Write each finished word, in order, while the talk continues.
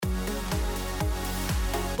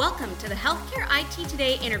Welcome to the Healthcare IT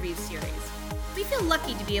Today interview series. We feel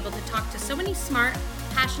lucky to be able to talk to so many smart,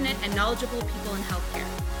 passionate, and knowledgeable people in healthcare.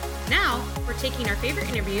 Now, we're taking our favorite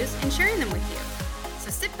interviews and sharing them with you. So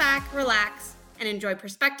sit back, relax, and enjoy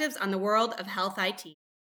perspectives on the world of health IT.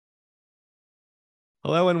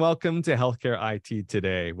 Hello and welcome to Healthcare IT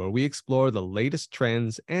Today, where we explore the latest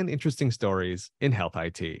trends and interesting stories in health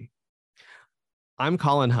IT. I'm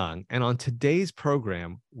Colin Hung, and on today's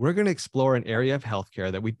program, we're going to explore an area of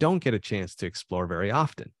healthcare that we don't get a chance to explore very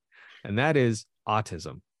often, and that is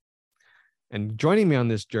autism. And joining me on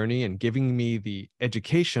this journey and giving me the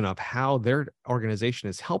education of how their organization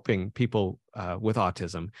is helping people with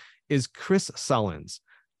autism is Chris Sullins,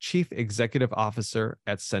 Chief Executive Officer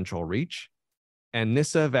at Central Reach, and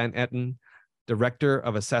Nissa Van Etten, Director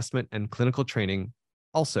of Assessment and Clinical Training,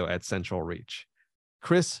 also at Central Reach.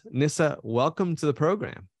 Chris, Nissa, welcome to the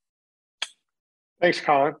program. Thanks,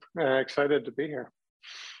 Colin. Excited to be here.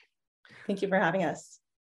 Thank you for having us.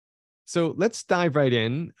 So let's dive right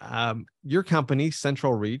in. Your company,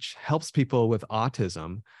 Central Reach, helps people with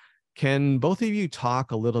autism. Can both of you talk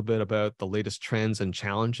a little bit about the latest trends and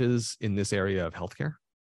challenges in this area of healthcare?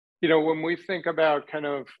 You know, when we think about kind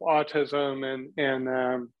of autism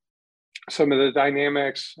and some of the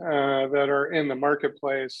dynamics that are in the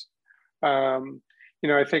marketplace,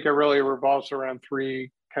 I think it really revolves around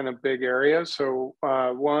three kind of big areas. So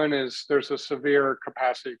one is there's a severe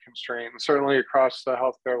capacity constraint, certainly across the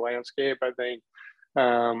healthcare landscape. I think,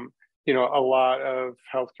 a lot of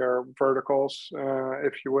healthcare verticals,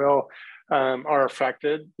 if you will, are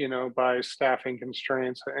affected, by staffing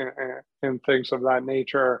constraints and things of that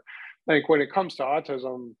nature. I think when it comes to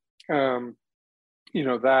autism,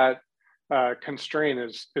 that constraint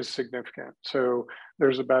is significant. So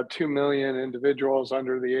there's about 2 million individuals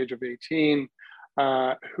under the age of 18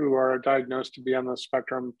 who are diagnosed to be on the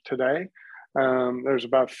spectrum today. There's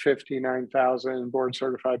about 59,000 board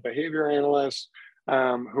certified behavior analysts who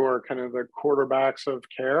are kind of the quarterbacks of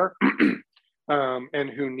care and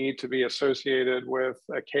who need to be associated with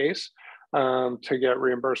a case to get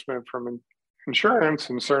reimbursement from insurance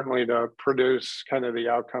and certainly to produce kind of the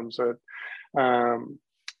outcomes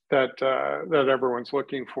that everyone's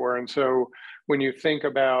looking for. And so when you think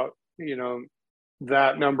about,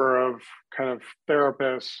 that number of kind of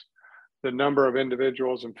therapists, the number of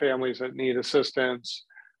individuals and families that need assistance,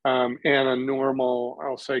 and a normal,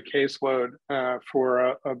 I'll say, caseload for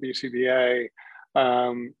a BCBA,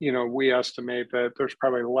 we estimate that there's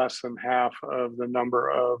probably less than half of the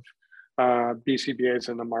number of BCBAs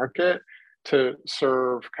in the market to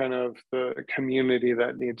serve kind of the community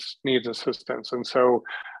that needs assistance. And so,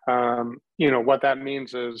 what that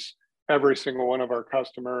means is every single one of our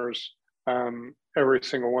customers, every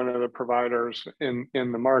single one of the providers in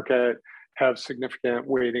the market have significant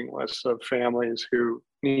waiting lists of families who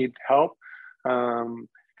need help,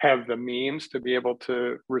 have the means to be able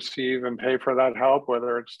to receive and pay for that help,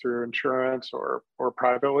 whether it's through insurance or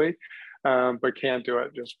privately, but can't do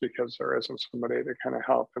it just because there isn't somebody to kind of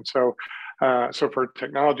help. And so, for a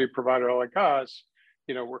technology provider like us,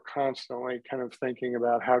 we're constantly kind of thinking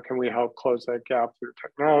about how can we help close that gap through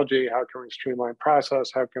technology? How can we streamline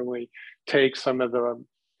process? How can we take some of the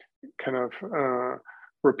kind of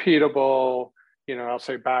repeatable, I'll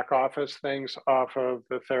say back office things off of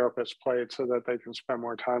the therapist's plate so that they can spend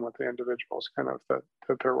more time with the individuals kind of that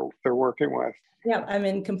they're working with. Yeah, I'm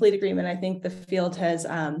in complete agreement. I think the field has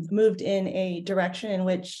moved in a direction in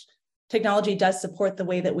which technology does support the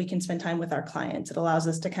way that we can spend time with our clients. It allows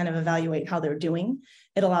us to kind of evaluate how they're doing.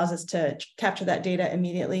 It allows us to capture that data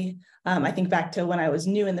immediately. I think back to when I was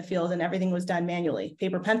new in the field and everything was done manually,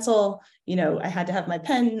 paper, pencil, I had to have my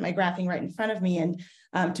pen, my graphing right in front of me. And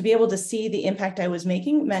to be able to see the impact I was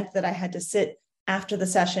making meant that I had to sit after the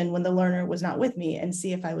session when the learner was not with me and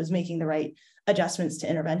see if I was making the right adjustments to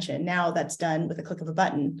intervention. Now that's done with a click of a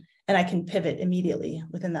button and I can pivot immediately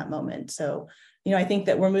within that moment. So, I think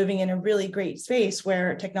that we're moving in a really great space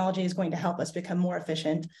where technology is going to help us become more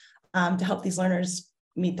efficient to help these learners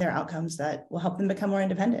meet their outcomes that will help them become more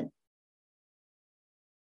independent.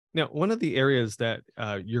 Now, one of the areas that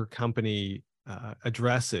your company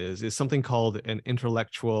addresses is something called an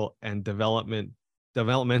intellectual and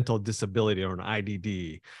developmental disability, or an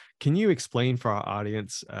IDD. Can you explain for our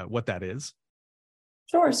audience what that is?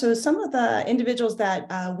 Sure. So some of the individuals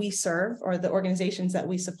that we serve, or the organizations that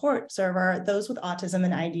we serve are those with autism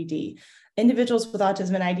and IDD. Individuals with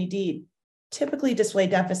autism and IDD typically display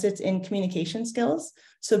deficits in communication skills.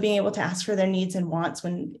 So being able to ask for their needs and wants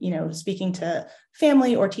when, speaking to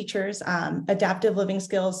family or teachers, adaptive living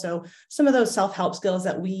skills. So some of those self-help skills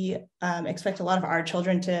that we expect a lot of our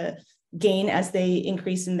children to gain as they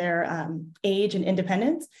increase in their age and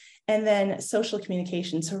independence. And then social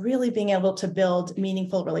communication. So really being able to build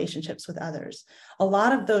meaningful relationships with others. A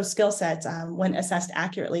lot of those skill sets, when assessed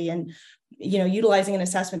accurately and, utilizing an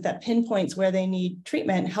assessment that pinpoints where they need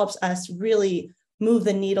treatment, helps us really move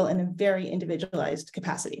the needle in a very individualized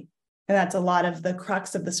capacity. And that's a lot of the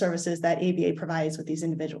crux of the services that ABA provides with these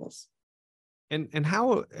individuals. And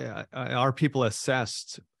how are people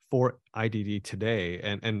assessed for IDD today?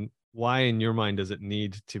 And why, in your mind, does it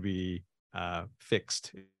need to be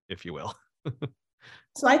fixed, if you will?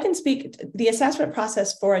 So I can speak, the assessment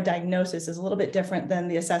process for a diagnosis is a little bit different than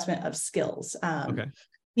the assessment of skills. Okay.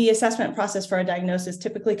 The assessment process for a diagnosis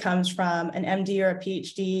typically comes from an MD or a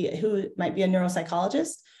PhD who might be a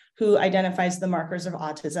neuropsychologist who identifies the markers of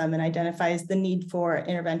autism and identifies the need for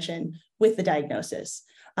intervention with the diagnosis.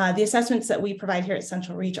 The assessments that we provide here at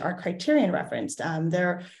Central Reach are criterion referenced.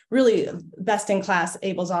 They're really best in class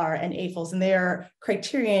ABLS-R and AFLs, and they are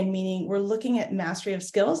criterion, meaning we're looking at mastery of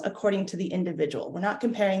skills according to the individual. We're not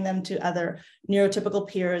comparing them to other neurotypical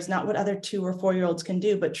peers, not what other 2 or 4-year-olds can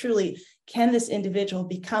do, but truly, can this individual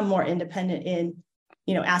become more independent in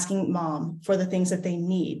asking mom for the things that they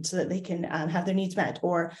need so that they can have their needs met,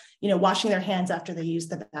 or, washing their hands after they use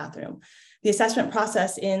the bathroom. The assessment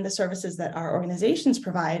process in the services that our organizations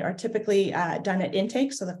provide are typically done at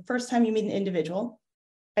intake. So the first time you meet an individual,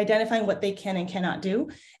 identifying what they can and cannot do.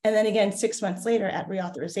 And then again, 6 months later at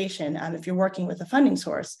reauthorization, if you're working with a funding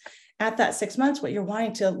source, at that 6 months, what you're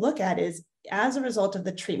wanting to look at is, as a result of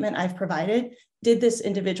the treatment I've provided, did this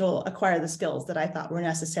individual acquire the skills that I thought were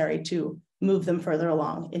necessary to move them further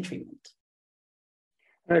along in treatment?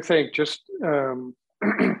 I think just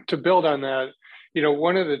to build on that,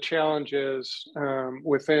 one of the challenges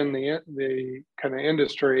within the kind of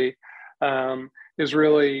industry is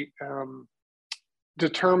really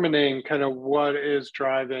determining kind of what is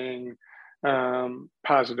driving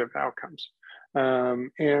positive outcomes,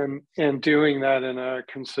 and doing that in a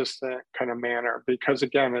consistent kind of manner, because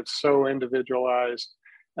again, it's so individualized,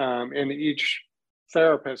 and each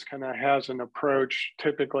therapist kind of has an approach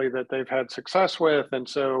typically that they've had success with, and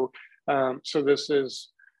so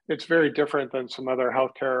it's very different than some other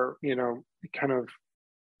healthcare, kind of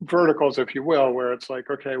verticals, if you will, where it's like,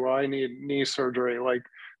 okay, well, I need knee surgery. Like,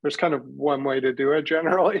 there's kind of one way to do it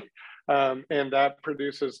generally, and that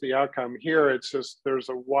produces the outcome. Here, it's just, there's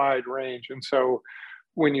a wide range. And so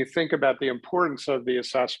when you think about the importance of the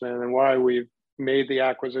assessment and why we've made the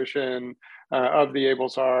acquisition of the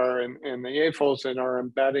ABLS-R and the AFLs and are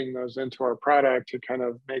embedding those into our product to kind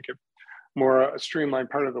of make it more a streamlined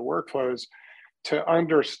part of the workflows, to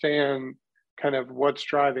understand kind of what's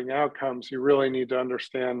driving outcomes, you really need to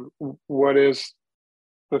understand what is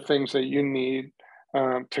the things that you need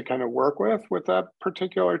to kind of work with that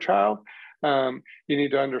particular child. You need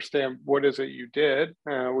to understand what is it you did,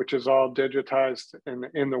 which is all digitized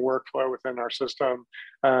in the workflow within our system.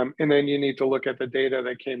 And then you need to look at the data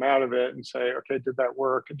that came out of it and say, okay, did that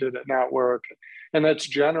work? Did it not work? And that's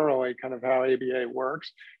generally kind of how ABA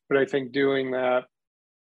works. But I think doing that,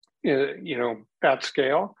 at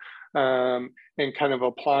scale, and kind of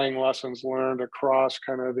applying lessons learned across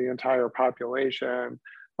kind of the entire population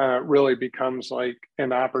really becomes like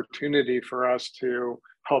an opportunity for us to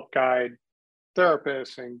help guide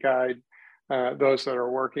therapists and guide those that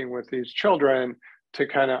are working with these children to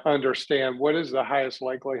kind of understand what is the highest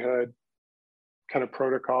likelihood kind of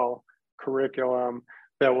protocol curriculum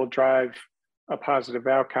that will drive a positive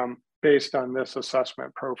outcome based on this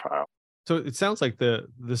assessment profile. So it sounds like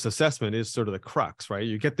this assessment is sort of the crux, right?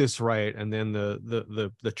 You get this right, and then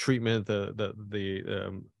the treatment,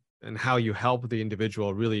 and how you help the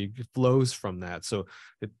individual really flows from that. So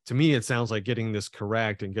to me, it sounds like getting this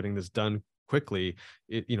correct and getting this done quickly,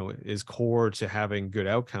 is core to having good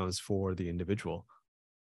outcomes for the individual.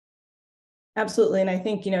 Absolutely. And I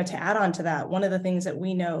think, to add on to that, one of the things that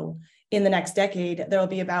we know in the next decade, there will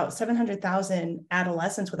be about 700,000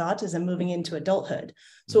 adolescents with autism moving into adulthood.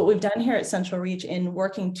 So what we've done here at Central Reach in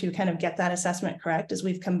working to kind of get that assessment correct is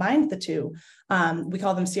we've combined the two. We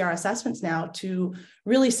call them CR assessments now, to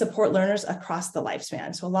really support learners across the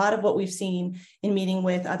lifespan. So a lot of what we've seen in meeting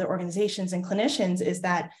with other organizations and clinicians is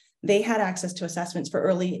that they had access to assessments for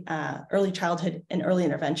early childhood and early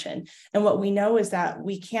intervention. And what we know is that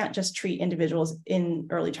we can't just treat individuals in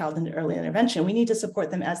early childhood and early intervention. We need to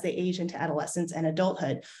support them as they age into adolescence and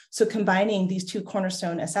adulthood. So combining these two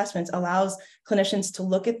cornerstone assessments allows clinicians to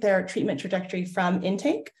look at their treatment trajectory from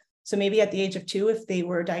intake. So maybe at the age of 2, if they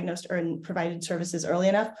were diagnosed or provided services early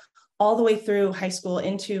enough, all the way through high school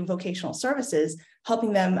into vocational services,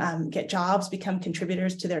 helping them get jobs, become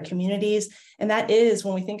contributors to their communities. And that is,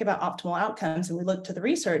 when we think about optimal outcomes and we look to the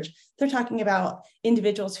research, they're talking about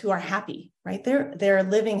individuals who are happy, right? They're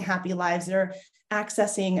living happy lives. They're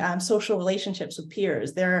accessing social relationships with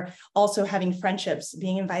peers. They're also having friendships,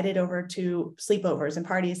 being invited over to sleepovers and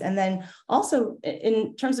parties. And then also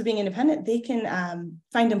in terms of being independent, they can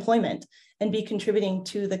find employment and be contributing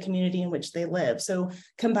to the community in which they live. So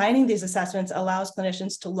combining these assessments allows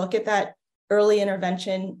clinicians to look at that early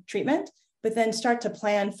intervention treatment, but then start to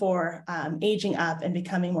plan for aging up and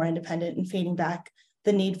becoming more independent and fading back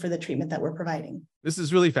the need for the treatment that we're providing. This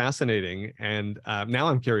is really fascinating. And now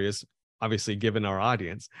I'm curious, obviously, given our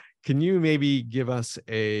audience, can you maybe give us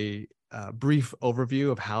a brief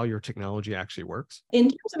overview of how your technology actually works? In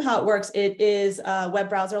terms of how it works, it is a web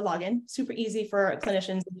browser login, super easy for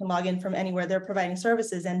clinicians. They can log in from anywhere they're providing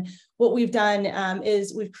services. And what we've done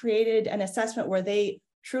is we've created an assessment where they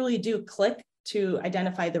truly do click to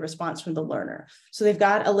identify the response from the learner. So they've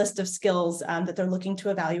got a list of skills that they're looking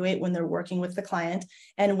to evaluate when they're working with the client.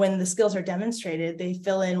 And when the skills are demonstrated, they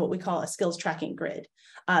fill in what we call a skills tracking grid.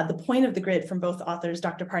 The point of the grid from both authors,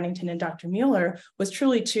 Dr. Partington and Dr. Mueller, was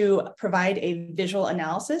truly to provide a visual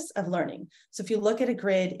analysis of learning. So if you look at a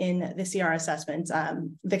grid in the CR assessments,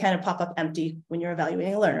 they kind of pop up empty when you're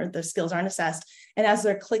evaluating a learner. The skills aren't assessed. And as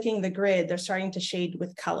they're clicking the grid, they're starting to shade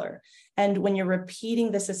with color. And when you're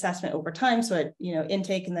repeating this assessment over time, so at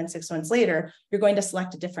intake and then 6 months later, you're going to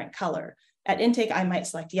select a different color. At intake, I might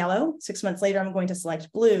select yellow. 6 months later, I'm going to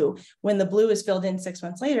select blue. When the blue is filled in 6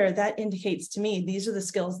 months later, that indicates to me these are the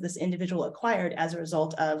skills this individual acquired as a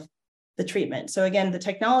result of the treatment. So again, the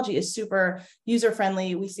technology is super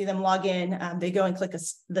user-friendly. We see them log in, they go and click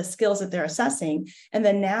the skills that they're assessing. And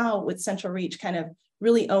then now with Central Reach kind of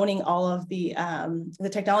really owning all of the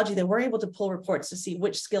technology, that we're able to pull reports to see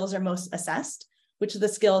which skills are most assessed, which are the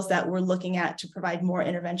skills that we're looking at to provide more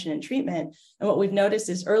intervention and treatment. And what we've noticed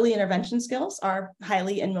is early intervention skills are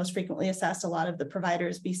highly and most frequently assessed. A lot of the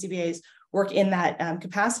providers, BCBAs, work in that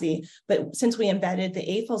capacity. But since we embedded the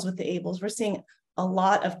AFLs with the ABLs, we're seeing a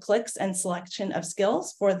lot of clicks and selection of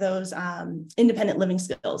skills for those independent living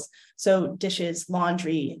skills. So dishes,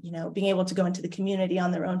 laundry, being able to go into the community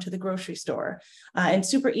on their own to the grocery store, and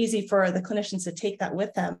super easy for the clinicians to take that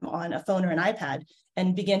with them on a phone or an iPad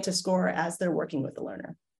and begin to score as they're working with the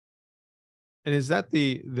learner. And is that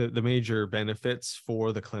the major benefits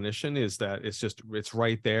for the clinician, is that it's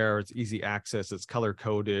right there, it's easy access, it's color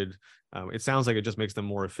coded. It sounds like it just makes them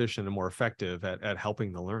more efficient and more effective at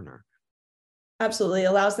helping the learner. Absolutely. It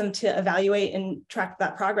allows them to evaluate and track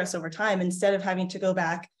that progress over time instead of having to go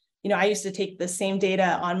back. I used to take the same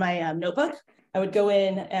data on my notebook. I would go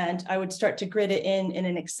in and I would start to grid it in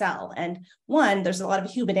an Excel. And there's a lot of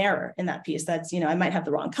human error in that piece. That's, I might have the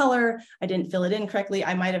wrong color. I didn't fill it in correctly.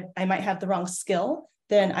 I might have the wrong skill.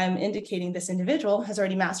 Then I'm indicating this individual has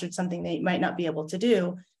already mastered something they might not be able to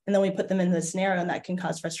do. And then we put them in the scenario, and that can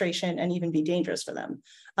cause frustration and even be dangerous for them.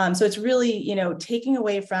 So it's really, taking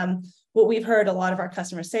away from what we've heard a lot of our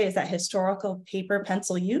customers say is that historical paper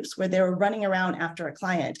pencil use, where they were running around after a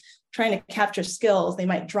client, trying to capture skills. They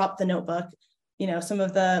might drop the notebook. Some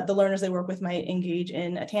of the learners they work with might engage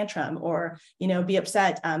in a tantrum or, be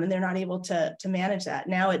upset, and they're not able to manage that.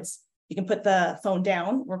 Now you can put the phone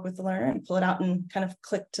down, work with the learner, and pull it out and kind of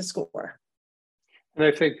click to score. And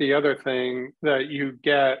I think the other thing that you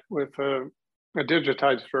get with a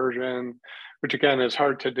digitized version, which again is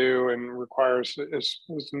hard to do and requires, as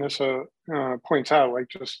Nissa points out, like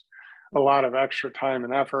just a lot of extra time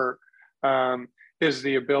and effort, is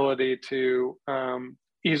the ability to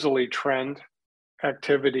easily trend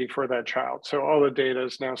activity for that child. So all the data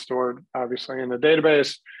is now stored obviously in the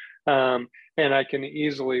database. And I can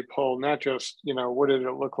easily pull not just, what did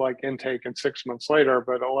it look like intake and 6 months later,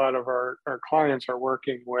 but a lot of our clients are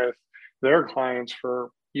working with their clients for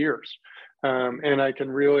years. And I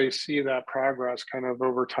can really see that progress kind of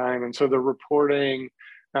over time. And so the reporting,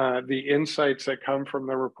 the insights that come from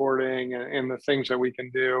the reporting and the things that we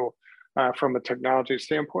can do from a technology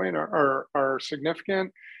standpoint are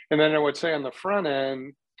significant. And then I would say on the front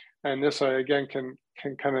end, and this again can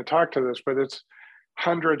kind of talk to this, but it's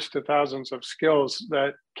hundreds to thousands of skills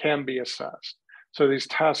that can be assessed. So these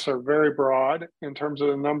tests are very broad in terms of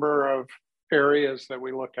the number of areas that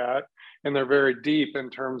we look at, and they're very deep in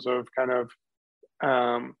terms of kind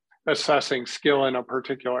of assessing skill in a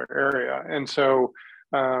particular area. And so,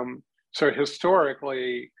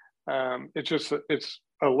 historically, it's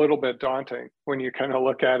a little bit daunting when you kind of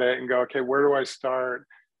look at it and go, okay, where do I start?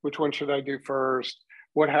 Which one should I do first?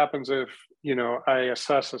 What happens if, I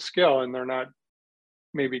assess a skill and they're not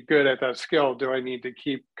maybe good at that skill? Do I need to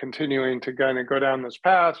keep continuing to kind of go down this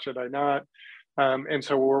path? Should I not? And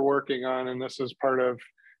so we're working on, and this is part of,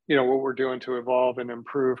 what we're doing to evolve and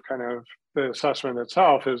improve kind of the assessment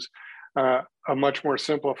itself, is a much more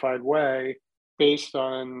simplified way based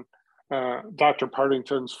on Dr.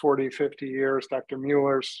 Partington's 40, 50 years, Dr.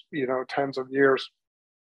 Mueller's, tens of years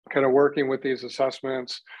kind of working with these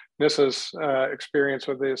assessments, Nissa's experience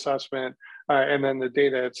with the assessment, and then the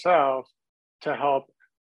data itself to help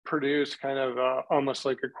produce kind of almost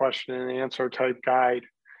like a question and answer type guide.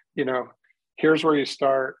 Here's where you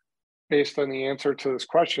start. Based on the answer to this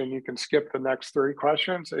question, you can skip the next 3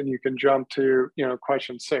 questions and you can jump to,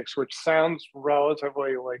 question 6, which sounds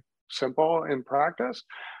relatively like simple in practice,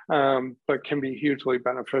 but can be hugely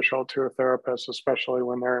beneficial to a therapist, especially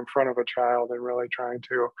when they're in front of a child and really trying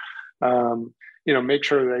to, make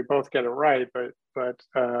sure they both get it right, but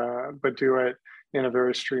do it in a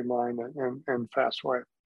very streamlined and fast way.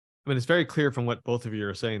 I mean, it's very clear from what both of you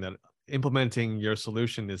are saying that implementing your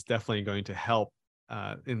solution is definitely going to help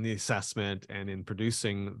in the assessment and in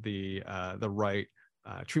producing the right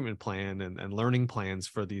treatment plan and learning plans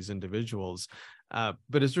for these individuals.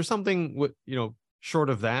 But is there something, short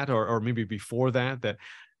of that, or maybe before that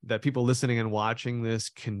people listening and watching this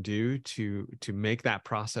can do to make that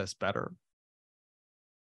process better?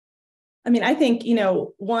 I mean, I think,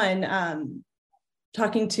 one,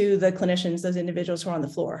 talking to the clinicians, those individuals who are on the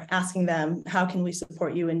floor, asking them, how can we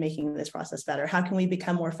support you in making this process better? How can we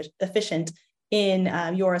become more efficient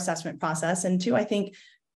in your assessment process? And 2, I think,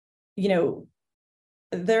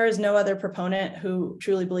 there is no other proponent who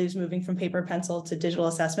truly believes moving from paper pencil to digital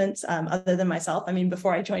assessments other than myself. I mean,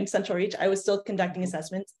 before I joined Central Reach, I was still conducting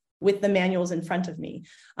assessments with the manuals in front of me.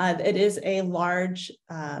 It is a large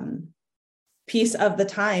piece of the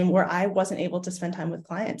time where I wasn't able to spend time with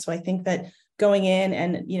clients. So I think that going in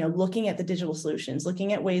and, looking at the digital solutions,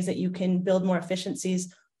 looking at ways that you can build more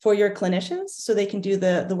efficiencies for your clinicians so they can do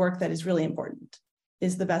the work that is really important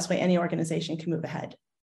is the best way any organization can move ahead.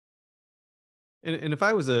 And if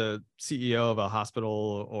I was a CEO of a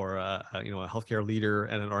hospital or a healthcare leader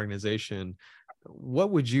at an organization, what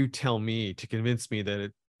would you tell me to convince me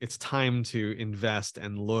that it's time to invest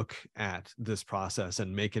and look at this process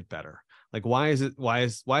and make it better? Like, why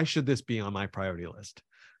should this be on my priority list?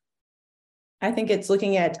 I think it's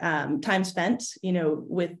looking at time spent,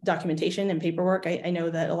 with documentation and paperwork. I know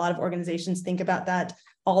that a lot of organizations think about that,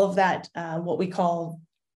 all of that, what we call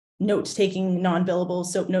note-taking, non-billable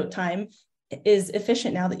SOAP note time is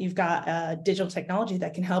efficient now that you've got digital technology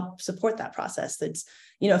that can help support that process. That's,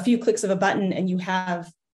 a few clicks of a button and you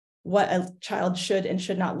have what a child should and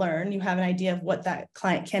should not learn. You have an idea of what that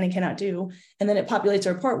client can and cannot do. And then it populates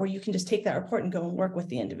a report where you can just take that report and go and work with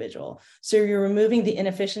the individual. So you're removing the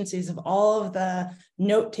inefficiencies of all of the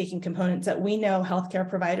note-taking components that we know healthcare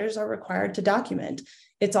providers are required to document.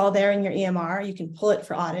 It's all there in your EMR. You can pull it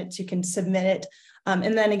for audits. You can submit it.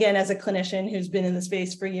 And then again, as a clinician who's been in the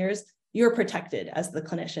space for years, you're protected as the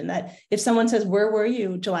clinician, that if someone says, where were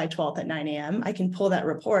you July 12th at 9 a.m., I can pull that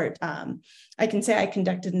report. I can say I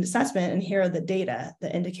conducted an assessment and here are the data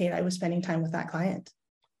that indicate I was spending time with that client.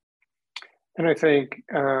 And I think,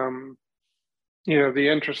 the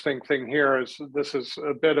interesting thing here is this is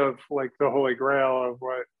a bit of like the holy grail of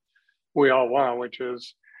what we all want, which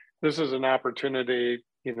is this is an opportunity,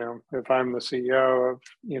 if I'm the CEO of,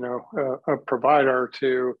 a provider,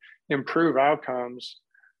 to improve outcomes,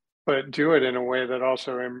 but do it in a way that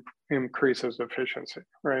also increases efficiency,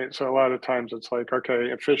 right? So a lot of times it's like,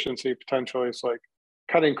 okay, efficiency potentially is like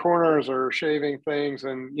cutting corners or shaving things,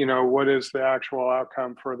 and what is the actual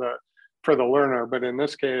outcome for the learner? But in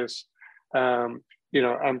this case, I'm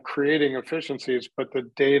creating efficiencies, but the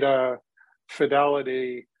data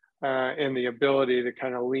fidelity and the ability to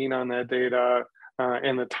kind of lean on that data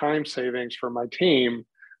and the time savings for my team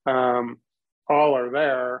all are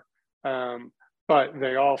there. But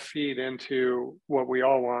they all feed into what we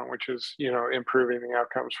all want, which is, improving the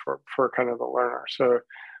outcomes for kind of the learner.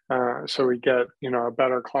 So we get, a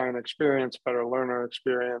better client experience, better learner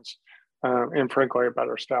experience, and frankly, a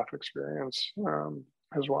better staff experience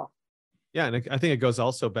as well. Yeah, and I think it goes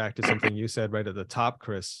also back to something you said right at the top,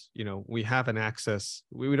 Chris. We have an access.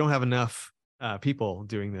 We don't have enough people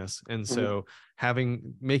doing this, and so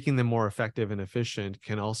making them more effective and efficient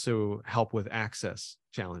can also help with access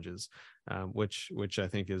challenges. Which I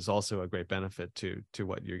think is also a great benefit to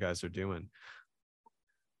what you guys are doing.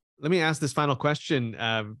 Let me ask this final question.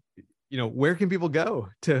 Where can people go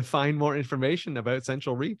to find more information about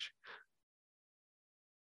Central Reach?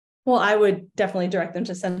 Well, I would definitely direct them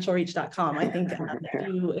to centralreach.com. I think if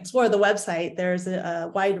you explore the website, there's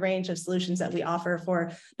a wide range of solutions that we offer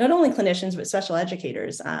for not only clinicians, but special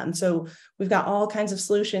educators. So we've got all kinds of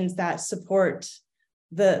solutions that support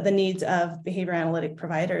the needs of behavior analytic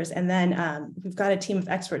providers. And then we've got a team of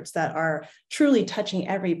experts that are truly touching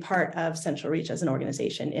every part of Central Reach as an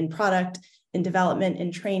organization, in product, in development,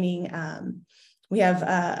 in training. We have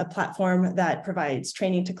a platform that provides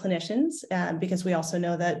training to clinicians because we also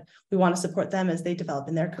know that we want to support them as they develop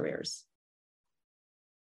in their careers.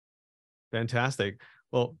 Fantastic.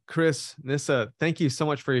 Well, Chris, Nissa, thank you so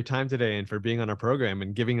much for your time today and for being on our program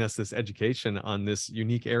and giving us this education on this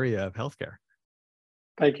unique area of healthcare.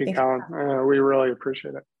 Thank you, Colin. We really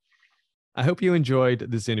appreciate it. I hope you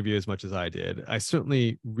enjoyed this interview as much as I did. I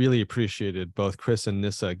certainly really appreciated both Chris and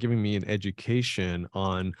Nissa giving me an education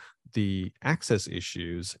on the access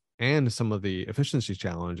issues and some of the efficiency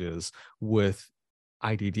challenges with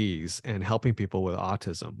IDDs and helping people with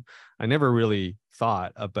autism. I never really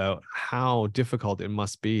thought about how difficult it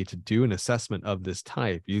must be to do an assessment of this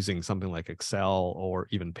type using something like Excel or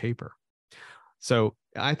even paper. So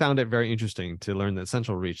I found it very interesting to learn that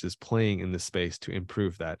Central Reach is playing in this space to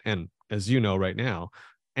improve that. And as you know right now,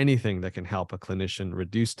 anything that can help a clinician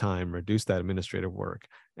reduce time, reduce that administrative work,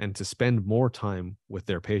 and to spend more time with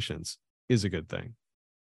their patients is a good thing.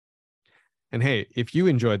 And hey, if you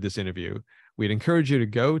enjoyed this interview, we'd encourage you to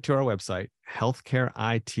go to our website,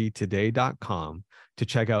 healthcareittoday.com, to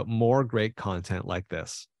check out more great content like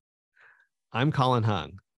this. I'm Colin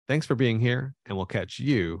Hung. Thanks for being here, and we'll catch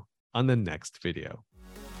you on the next video.